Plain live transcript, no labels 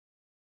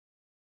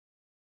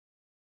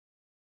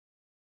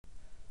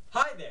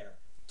Hi there!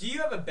 Do you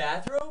have a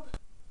bathrobe?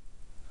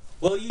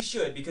 Well, you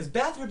should, because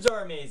bathrobes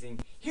are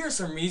amazing. Here are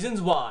some reasons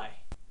why.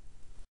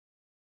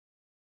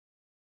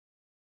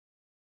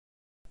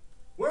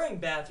 Wearing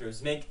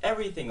bathrobes make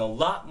everything a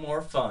lot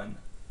more fun.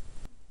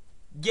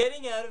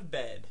 Getting out of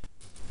bed.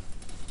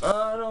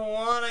 I don't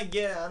want to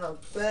get out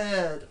of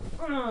bed.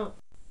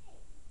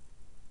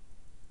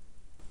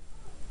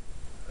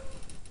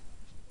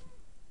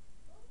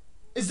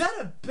 Is that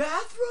a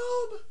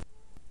bathrobe?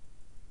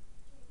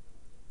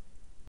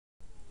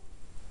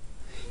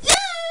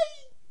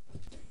 Yay!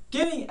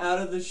 Getting out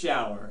of the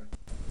shower.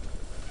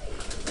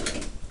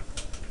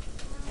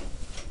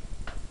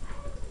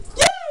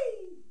 Yay!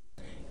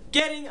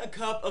 Getting a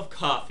cup of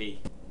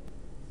coffee.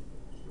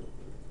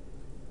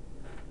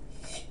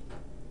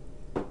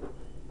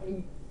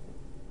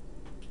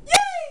 Yay!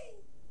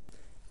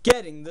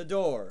 Getting the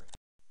door.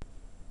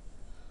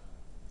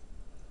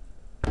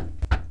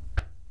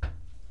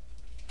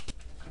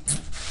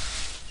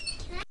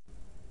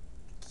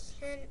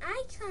 Can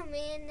I come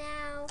in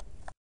now?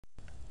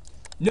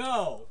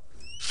 No!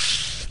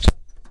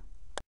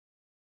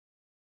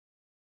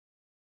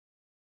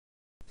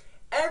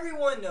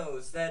 Everyone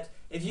knows that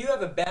if you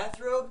have a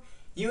bathrobe,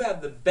 you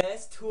have the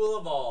best tool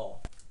of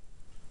all.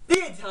 The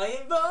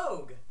Italian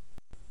Vogue!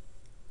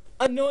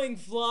 Annoying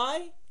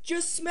fly?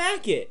 Just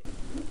smack it!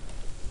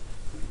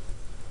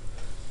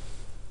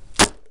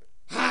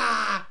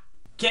 Ha!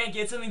 Can't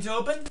get something to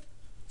open?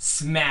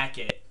 Smack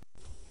it!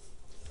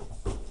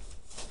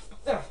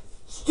 Ugh,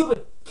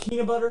 stupid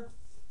peanut butter!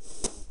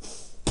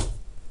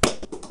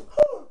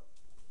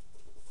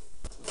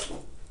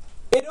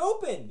 It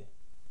opened!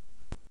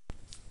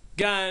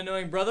 Got an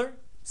annoying brother?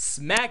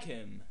 Smack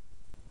him!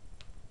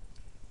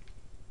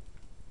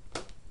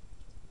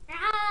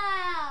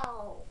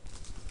 Ow!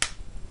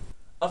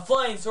 A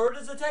flying sword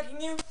is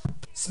attacking you?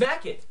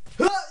 Smack it!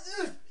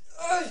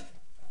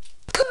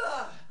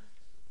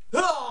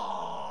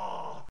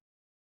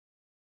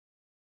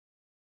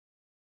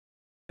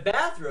 The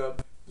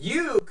bathrobe,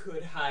 you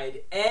could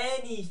hide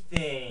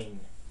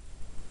anything.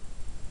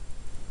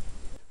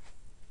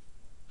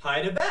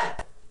 Hide a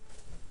bat.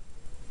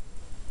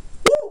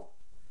 Woo!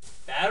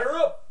 Batter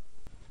up.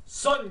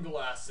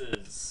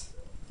 Sunglasses.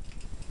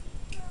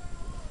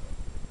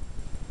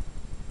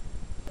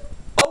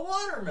 A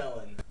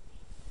watermelon.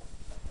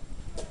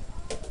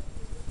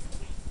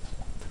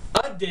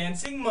 A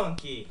dancing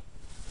monkey.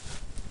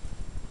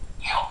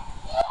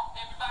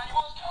 Everybody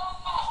was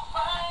come on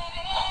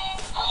fighting.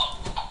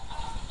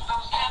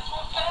 Those cats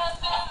were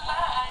fast and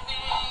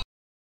lightning.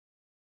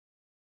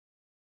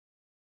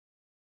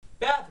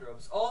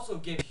 Bathrobes also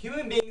give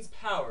human beings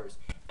powers,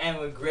 and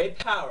with great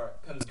power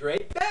comes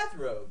great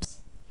bathrobes.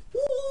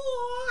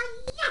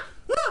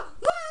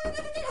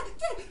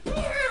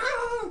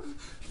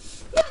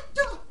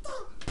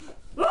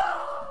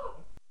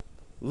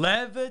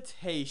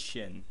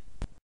 Levitation.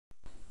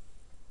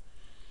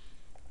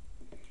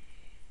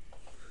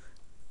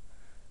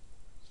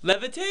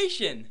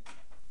 Levitation.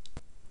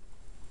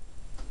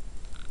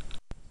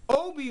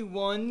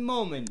 Obi-Wan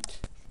moment.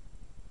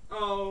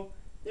 Oh,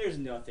 there's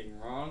nothing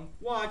wrong.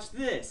 Watch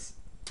this.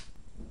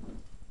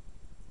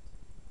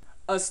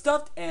 A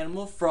stuffed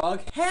animal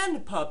frog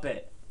hand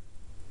puppet.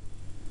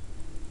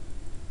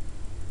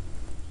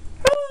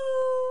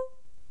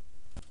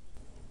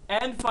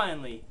 And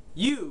finally,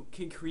 you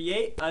can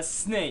create a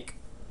snake.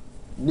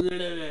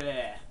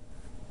 A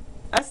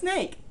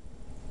snake.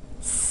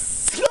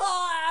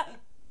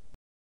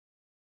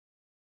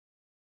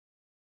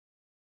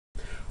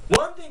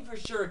 One thing for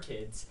sure,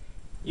 kids,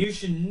 you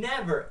should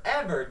never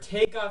ever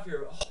take off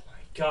your, oh my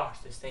gosh,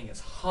 this thing is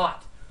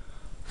hot.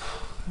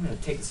 I'm gonna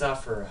take this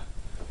off for a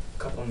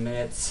couple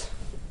minutes.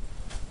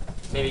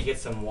 Maybe get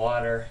some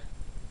water.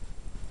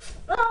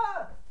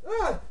 Ah!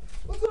 Ah!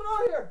 What's going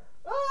on here?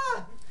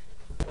 Ah!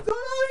 What's going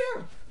on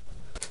here?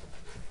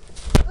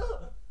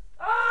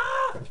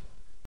 Ah!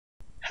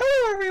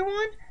 Hello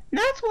everyone!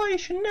 That's why you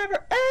should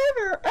never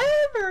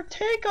ever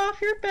take off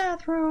your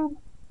bathrobe.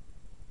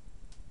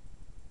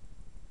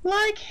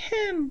 Like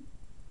him.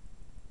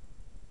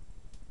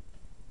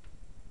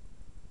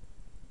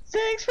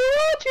 Thanks for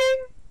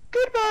watching!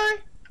 Goodbye!